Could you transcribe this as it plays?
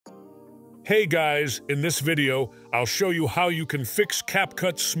Hey guys, in this video, I'll show you how you can fix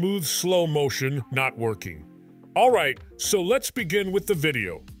CapCut smooth slow motion not working. Alright, so let's begin with the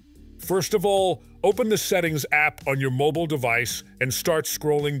video. First of all, open the Settings app on your mobile device and start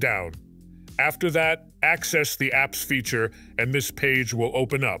scrolling down. After that, access the Apps feature and this page will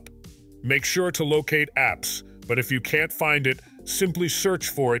open up. Make sure to locate Apps, but if you can't find it, simply search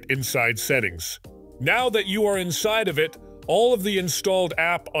for it inside Settings. Now that you are inside of it, all of the installed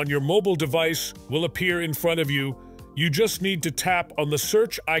app on your mobile device will appear in front of you. You just need to tap on the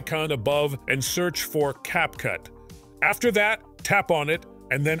search icon above and search for CapCut. After that, tap on it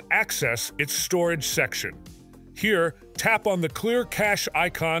and then access its storage section. Here, tap on the clear cache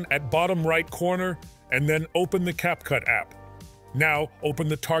icon at bottom right corner and then open the CapCut app. Now, open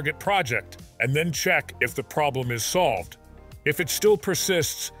the target project and then check if the problem is solved. If it still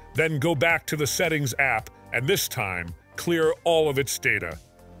persists, then go back to the Settings app and this time, clear all of its data.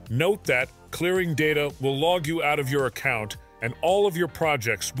 Note that clearing data will log you out of your account and all of your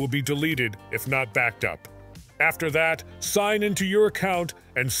projects will be deleted if not backed up. After that, sign into your account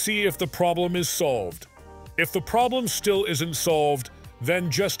and see if the problem is solved. If the problem still isn't solved, then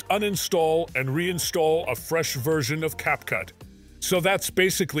just uninstall and reinstall a fresh version of CapCut. So that's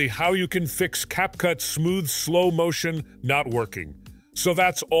basically how you can fix CapCut smooth slow motion not working. So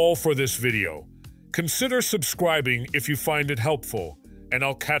that's all for this video. Consider subscribing if you find it helpful, and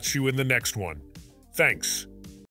I'll catch you in the next one. Thanks.